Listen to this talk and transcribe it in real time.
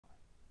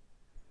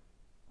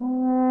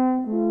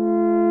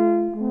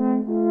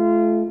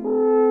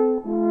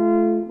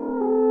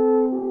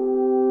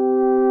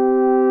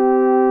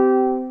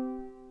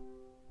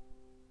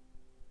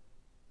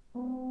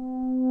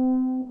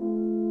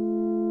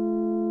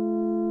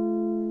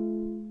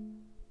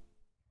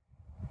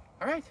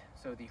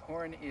So the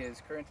horn is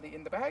currently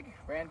in the bag.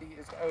 Randy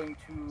is going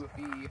to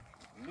be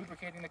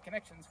lubricating the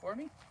connections for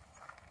me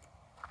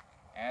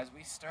as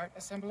we start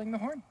assembling the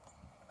horn.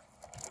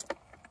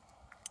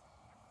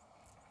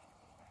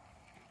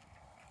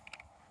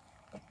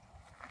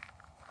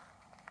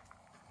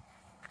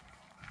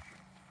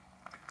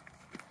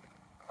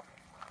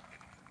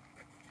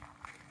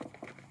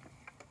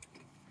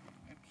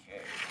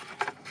 Okay,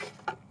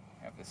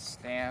 have the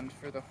stand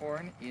for the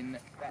horn in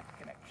that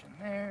connection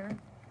there.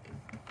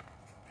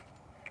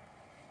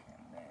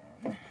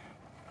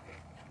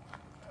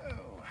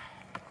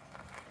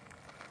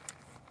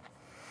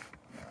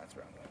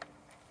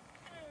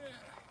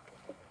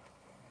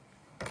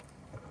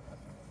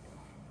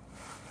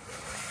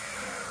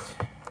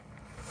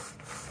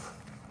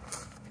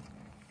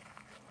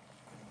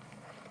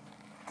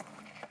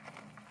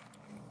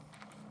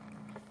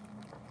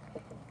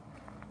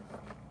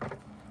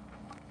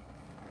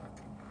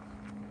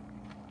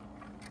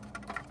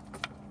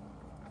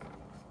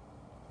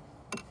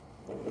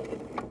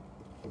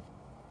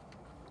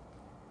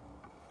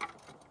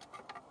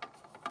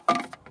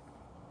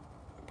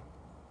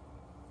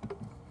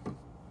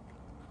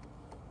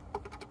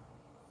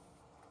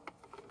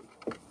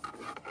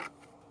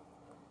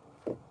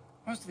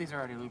 Most of these are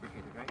already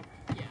lubricated, right?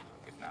 Yeah.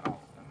 If not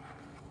all of them.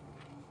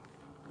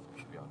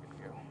 Should be all good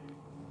to go.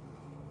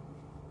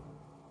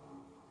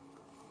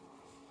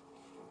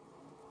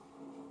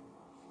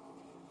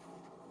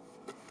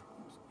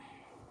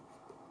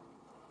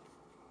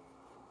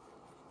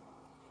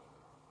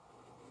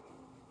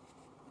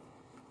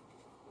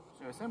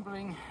 So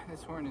assembling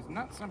this horn is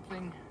not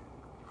something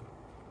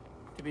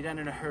to be done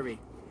in a hurry.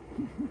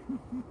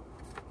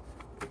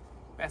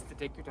 Best to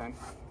take your time.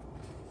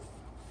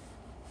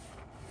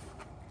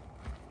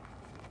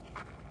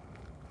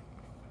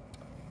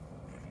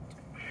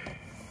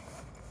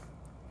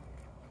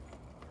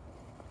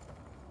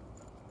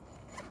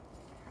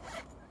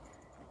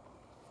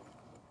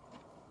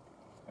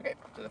 Okay,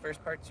 so the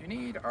first parts you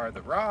need are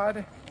the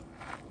rod.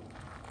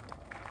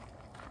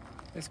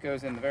 This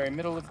goes in the very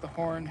middle of the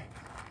horn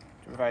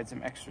to provide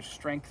some extra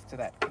strength to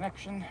that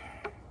connection.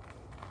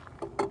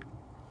 Hold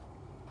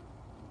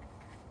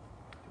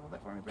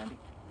that for me, Brandy.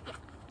 Okay,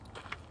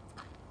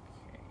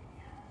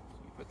 so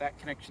you put that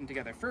connection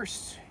together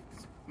first.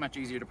 It's much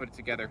easier to put it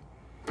together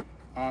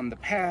on the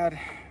pad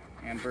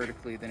and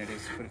vertically than it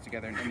is to put it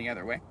together in any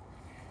other way.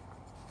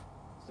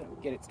 So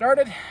get it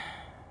started.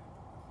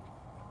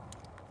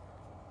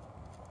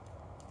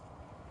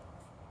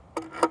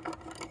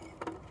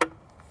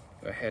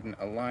 Go ahead and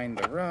align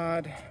the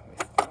rod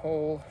with the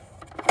hole.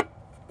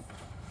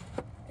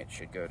 It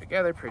should go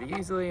together pretty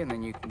easily, and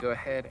then you can go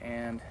ahead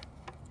and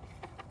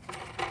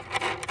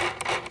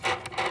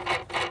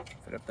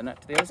fit up the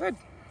nut to the other side.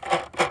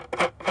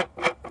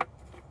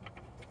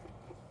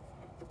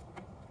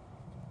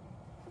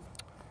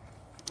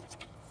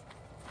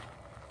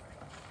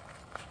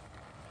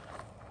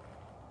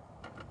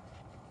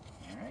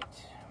 All right,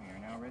 we are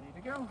now ready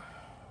to go.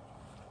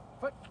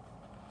 Foot.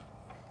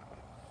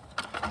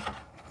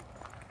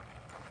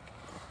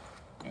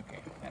 Okay,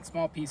 that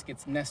small piece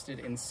gets nested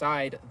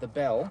inside the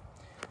bell.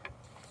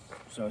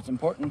 So it's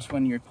important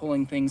when you're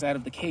pulling things out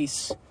of the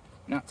case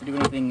not to do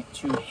anything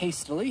too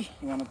hastily.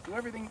 You want to do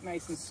everything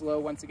nice and slow.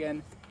 Once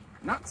again,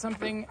 not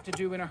something to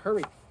do in a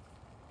hurry.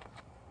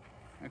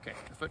 Okay,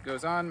 the foot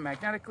goes on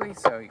magnetically,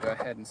 so you go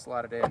ahead and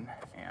slot it in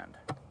and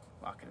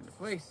lock it into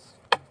place.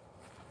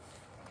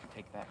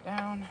 Take that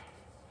down,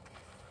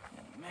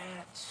 and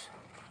mat,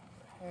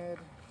 head.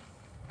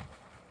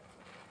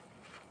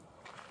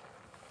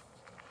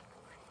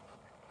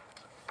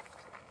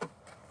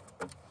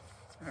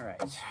 All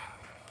right,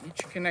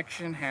 each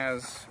connection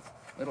has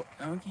little,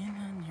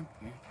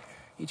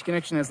 each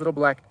connection has little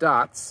black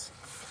dots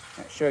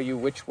that show you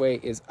which way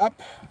is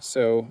up.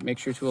 So make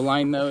sure to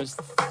align those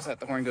so that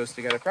the horn goes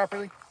together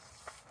properly.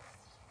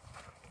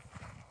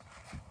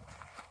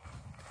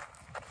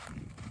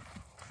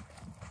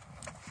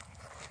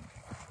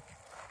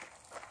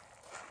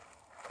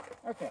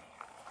 Okay,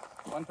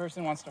 one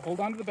person wants to hold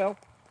onto the bell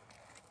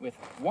with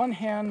one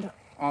hand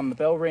on the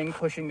bell ring,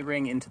 pushing the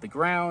ring into the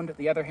ground.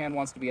 The other hand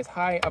wants to be as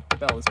high up the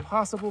bell as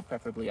possible,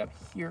 preferably up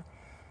here.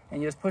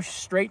 And you just push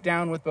straight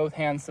down with both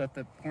hands so that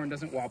the horn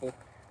doesn't wobble.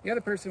 The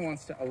other person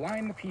wants to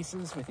align the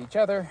pieces with each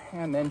other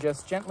and then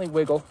just gently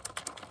wiggle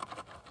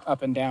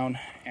up and down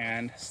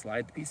and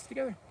slide the pieces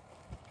together.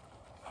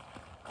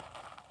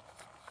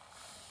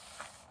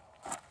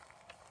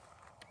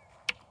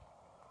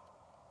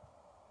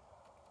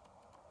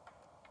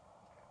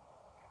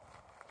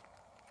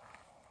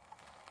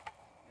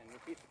 And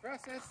repeat the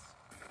process,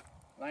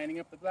 lining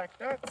up the black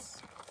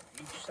dots,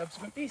 each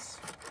subsequent piece.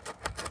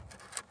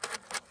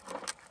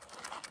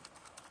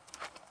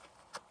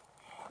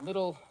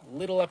 Little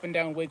up and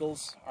down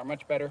wiggles are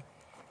much better.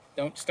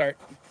 Don't start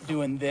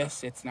doing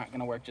this, it's not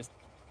gonna work, just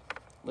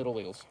little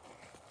wiggles.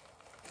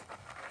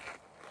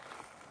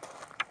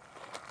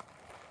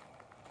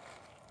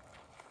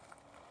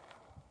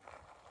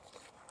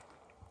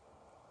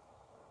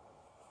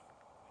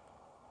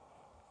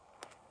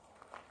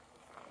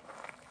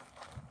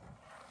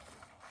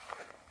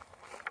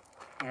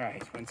 All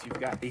right, once you've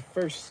got the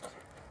first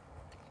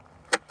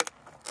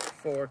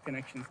 4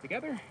 connections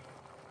together,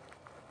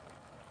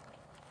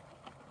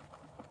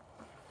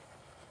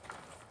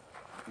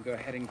 you can go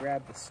ahead and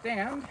grab the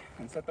stand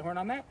and set the horn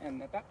on that,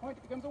 and at that point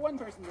it becomes a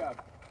one-person job.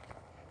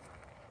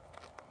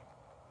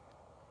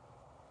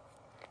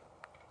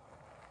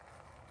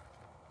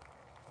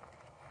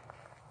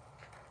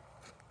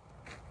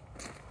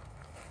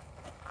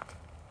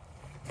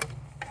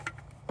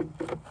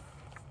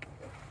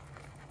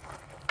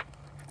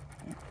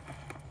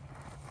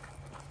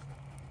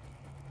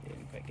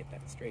 Get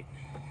that straight.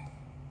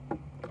 I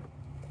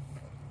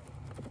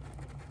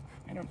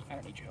don't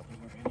need your help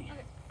anymore, Randy.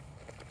 Okay.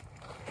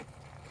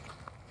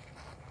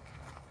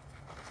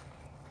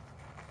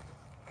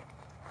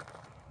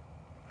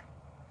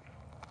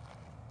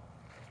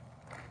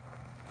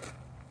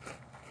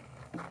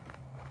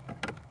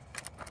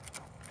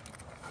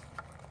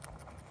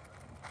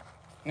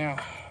 Now,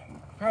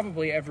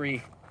 probably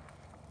every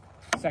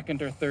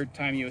second or third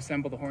time you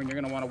assemble the horn, you're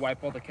going to want to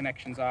wipe all the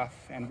connections off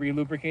and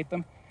re-lubricate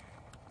them.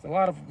 There's a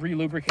lot of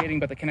re-lubricating,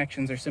 but the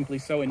connections are simply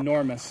so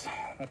enormous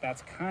that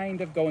that's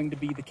kind of going to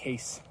be the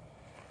case.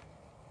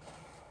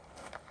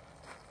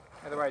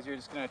 Otherwise, you're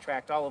just going to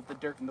attract all of the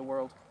dirt in the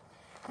world.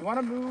 You want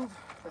to move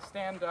the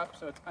stand up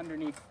so it's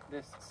underneath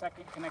this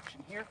second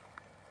connection here.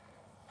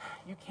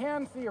 You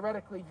can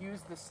theoretically use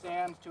the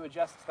stand to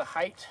adjust the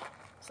height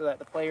so that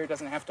the player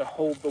doesn't have to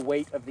hold the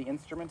weight of the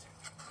instrument.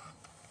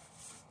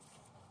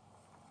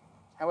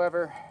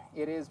 However,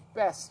 it is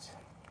best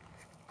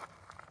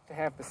to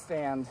have the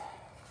stand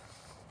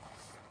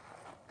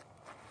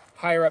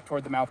higher up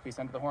toward the mouthpiece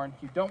end of the horn.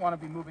 You don't want to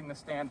be moving the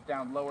stand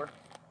down lower.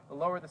 The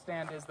lower the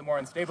stand is, the more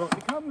unstable it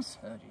becomes.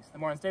 Oh geez, the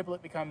more unstable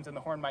it becomes, and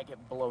the horn might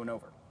get blown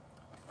over.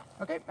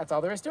 Okay, that's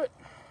all there is to it.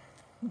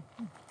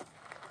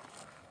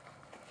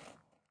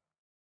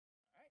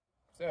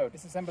 So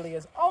disassembly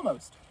is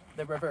almost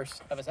the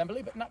reverse of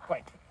assembly, but not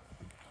quite.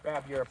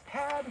 Grab your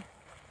pad.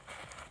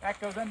 That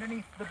goes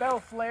underneath the bell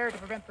flare to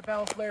prevent the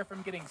bell flare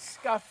from getting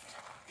scuffed.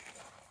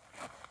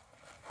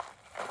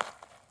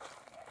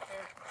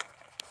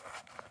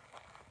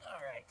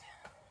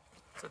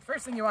 So the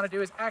first thing you want to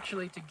do is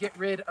actually to get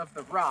rid of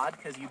the rod,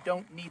 because you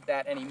don't need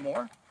that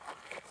anymore.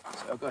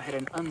 So go ahead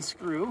and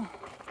unscrew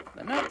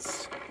the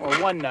nuts, or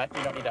one nut.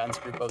 You don't need to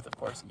unscrew both, of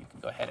course, and you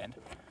can go ahead and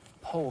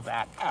pull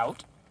that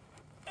out.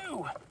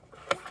 Ooh,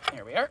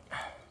 there we are.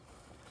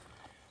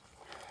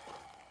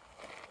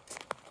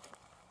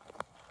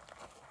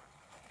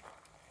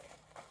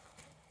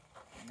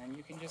 And then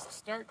you can just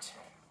start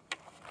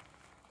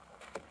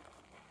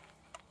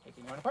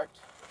taking one apart.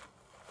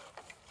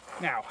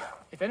 Now,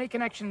 if any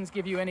connections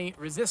give you any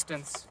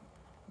resistance,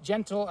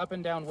 gentle up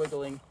and down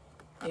wiggling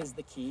is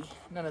the key.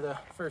 None of the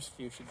first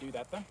few should do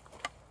that, though.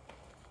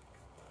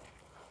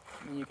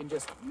 And you can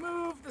just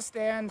move the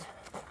stand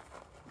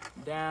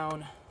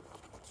down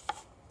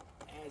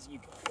as you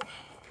go.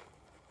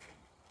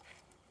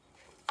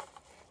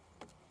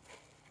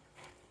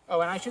 Oh,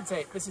 and I should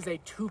say, this is a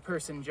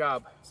 2-person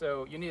job,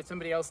 so you need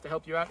somebody else to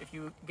help you out. If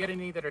you get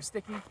any that are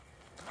sticky,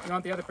 you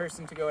want the other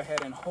person to go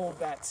ahead and hold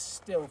that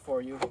still for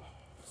you,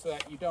 so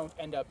that you don't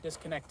end up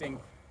disconnecting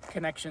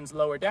connections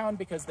lower down,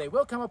 because they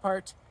will come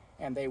apart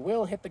and they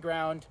will hit the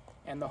ground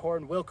and the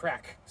horn will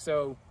crack.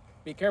 So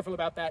be careful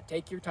about that.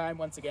 Take your time.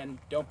 Once again,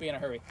 don't be in a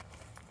hurry.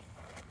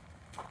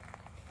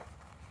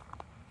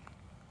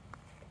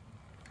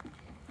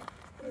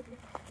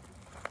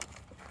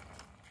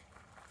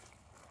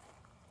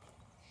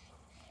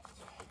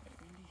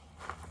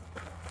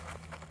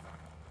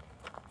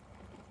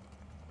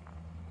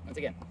 Once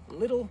again,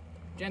 little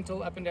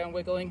gentle up and down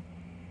wiggling.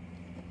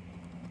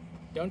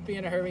 Don't be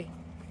in a hurry.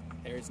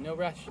 There is no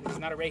rush. This is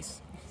not a race.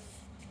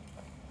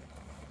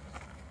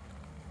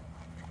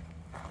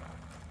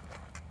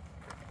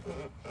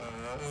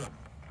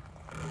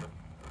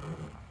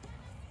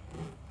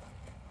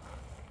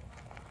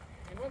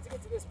 And once it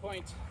gets to this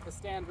point, the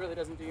stand really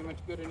doesn't do you much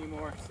good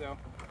anymore, so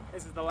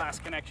this is the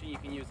last connection you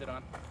can use it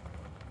on.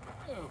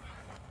 Ooh.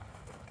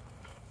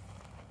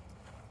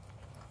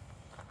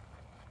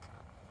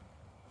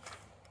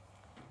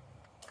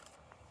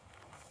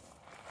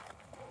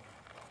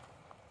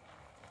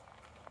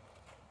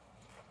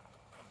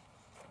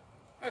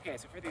 Okay,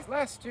 so for these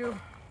last two,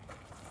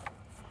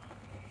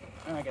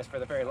 and I guess for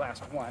the very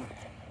last one,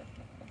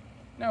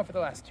 no, for the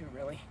last two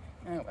really.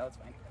 Oh, well, it's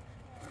fine.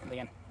 And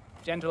again,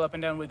 gentle up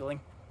and down wiggling.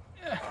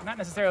 Not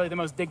necessarily the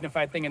most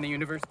dignified thing in the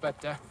universe,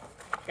 but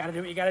gotta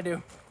do what you gotta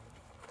do.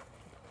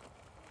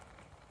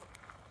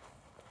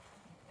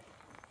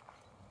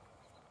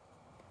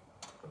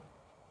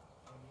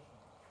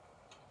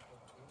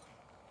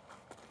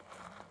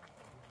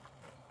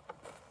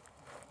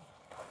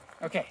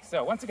 Okay,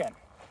 so once again,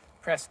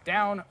 press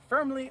down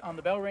firmly on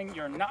the bell ring.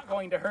 You're not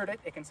going to hurt it.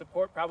 It can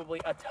support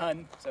probably a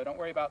ton, so don't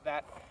worry about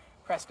that.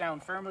 Press down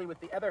firmly with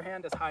the other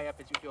hand as high up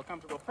as you feel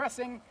comfortable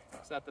pressing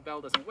so that the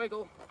bell doesn't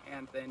wiggle,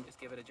 and then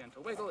just give it a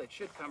gentle wiggle. It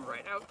should come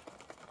right out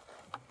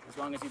as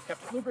long as you've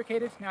kept it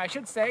lubricated. Now I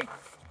should say,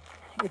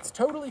 it's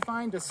totally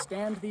fine to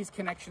stand these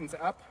connections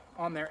up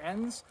on their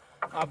ends,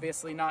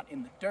 Obviously not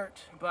in the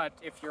dirt, but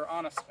if you're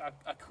on a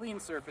clean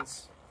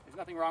surface, there's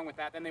nothing wrong with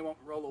that, then they won't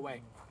roll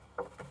away.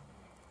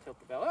 Tilt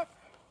the bell up.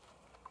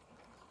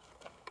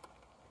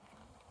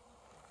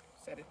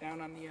 Set it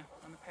down on the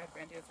pad,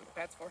 Brandy, that's what the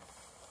pad's for.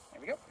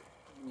 There we go.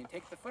 And you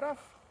take the foot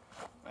off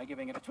by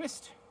giving it a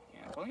twist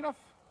and pulling it off.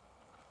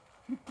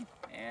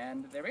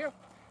 And there we go.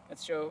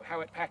 Let's show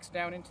how it packs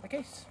down into the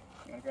case.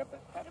 You want to grab the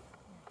pattern?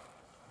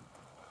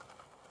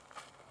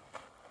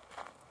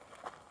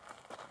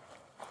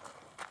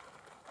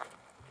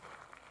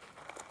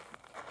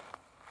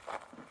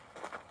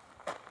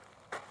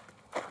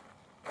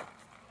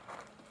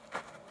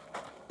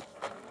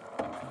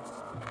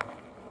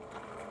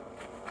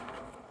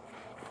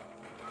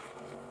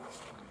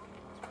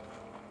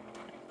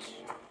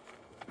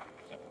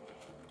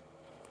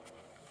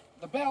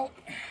 The bell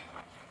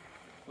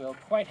will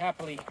quite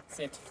happily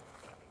sit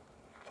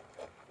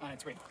on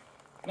its ring.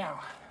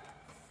 Now,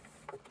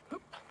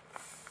 whoop.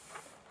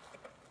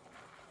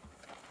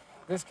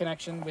 This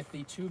connection with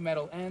the two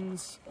metal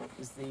ends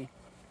is the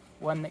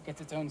one that gets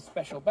its own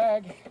special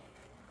bag.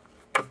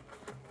 There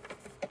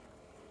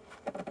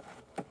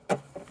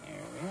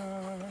we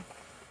are.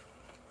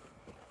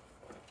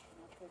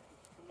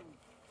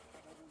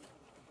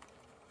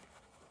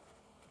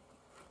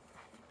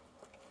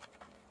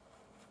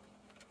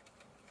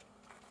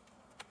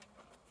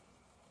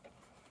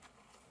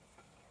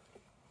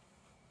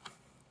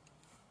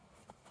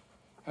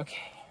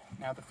 Okay,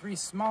 now the three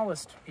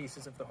smallest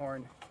pieces of the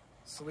horn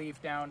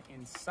sleeve down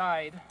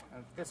inside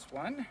of this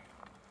one.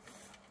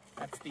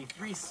 That's the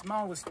three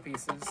smallest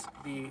pieces.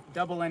 The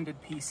double-ended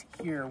piece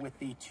here with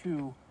the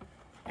two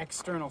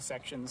external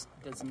sections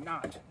does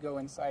not go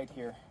inside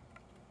here.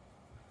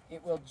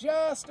 It will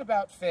just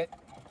about fit,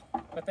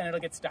 but then it'll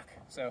get stuck.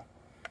 So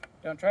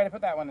don't try to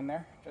put that one in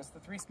there, just the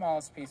three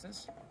smallest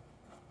pieces.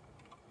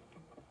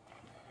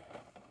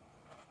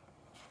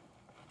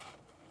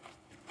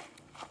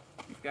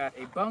 Got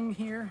a bung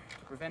here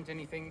to prevent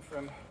anything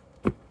from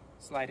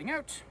sliding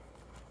out.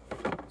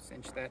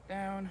 Cinch that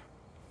down.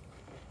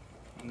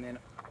 And then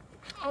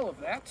all of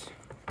that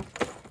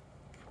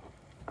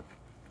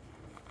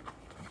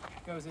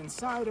goes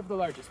inside of the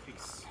largest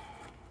piece.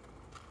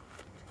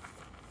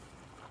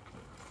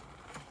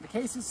 The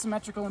case is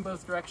symmetrical in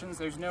both directions.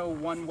 There's no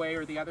one way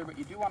or the other, but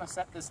you do want to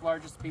set this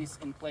largest piece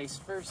in place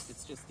first.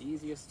 It's just the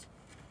easiest.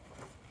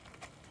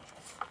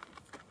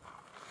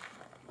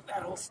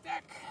 That whole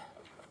stack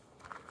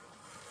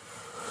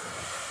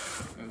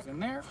goes in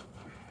there.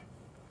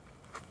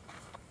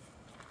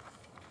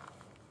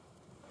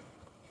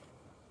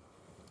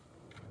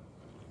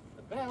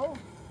 The bell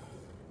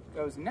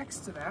goes next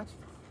to that.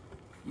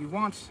 You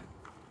want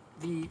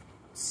the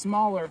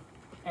smaller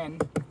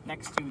end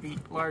next to the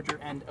larger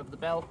end of the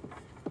bell.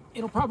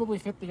 It'll probably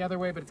fit the other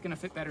way, but it's going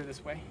to fit better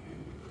this way.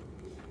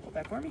 Hold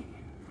that for me.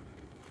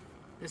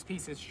 This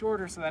piece is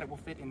shorter so that it will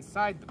fit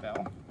inside the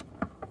bell.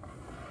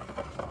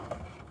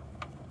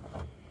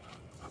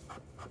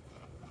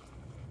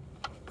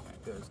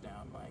 Goes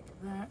down like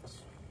that.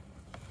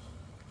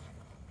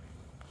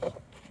 There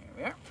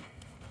we are.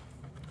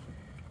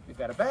 We've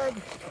got a bag.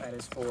 That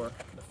is for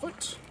the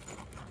foot.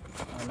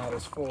 And that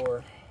is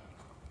for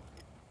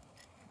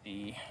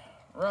the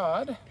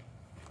rod.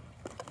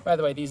 By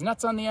the way, these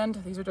nuts on the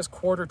end, these are just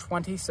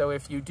 1/4 so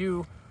if you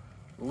do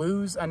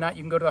lose a nut,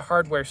 you can go to the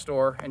hardware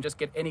store and just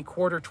get any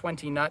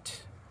 1/4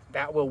 nut.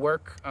 That will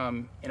work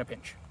in a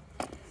pinch.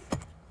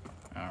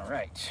 All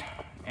right.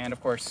 And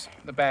of course,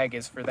 the bag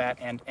is for that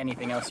and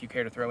anything else you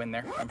care to throw in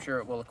there. I'm sure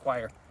it will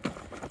acquire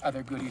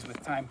other goodies with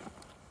time.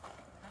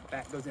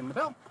 That goes in the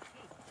bell.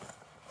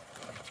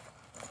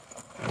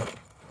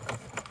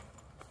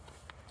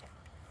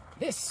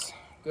 This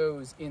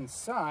goes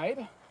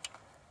inside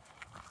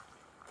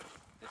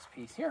this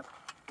piece here.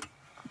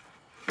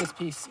 This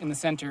piece in the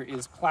center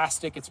is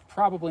plastic. It's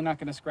probably not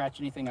going to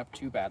scratch anything up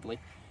too badly.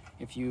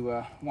 If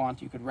you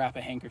want, you could wrap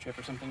a handkerchief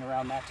or something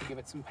around that to give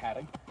it some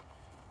padding.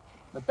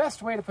 The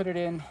best way to put it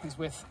in is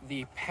with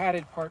the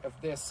padded part of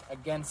this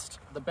against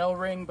the bell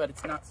ring, but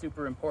it's not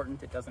super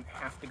important. It doesn't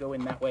have to go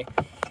in that way.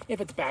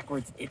 If it's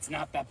backwards, it's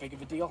not that big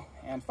of a deal.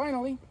 And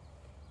finally,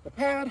 the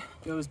pad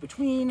goes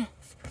between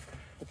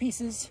the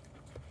pieces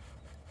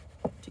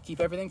to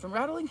keep everything from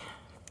rattling.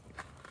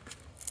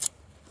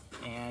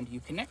 And you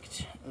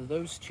connect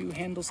those two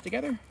handles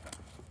together.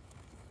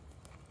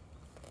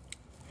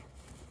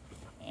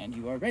 And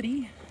you are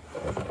ready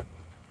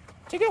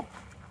to go.